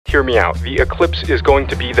Hear me out. The eclipse is going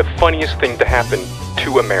to be the funniest thing to happen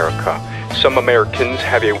to America. Some Americans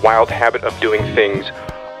have a wild habit of doing things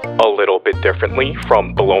a little bit differently,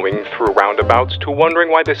 from blowing through roundabouts to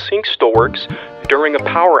wondering why the sink still works during a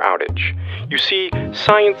power outage. You see,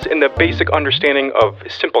 science and the basic understanding of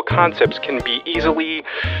simple concepts can be easily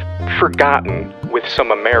forgotten with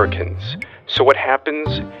some Americans. So what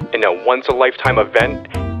happens in a once-a-lifetime event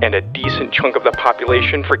and a decent chunk of the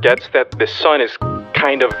population forgets that the sun is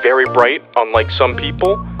kind of very bright, unlike some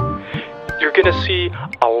people? You're gonna see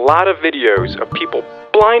a lot of videos of people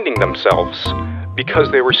blinding themselves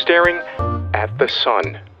because they were staring at the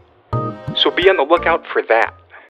sun. So be on the lookout for that.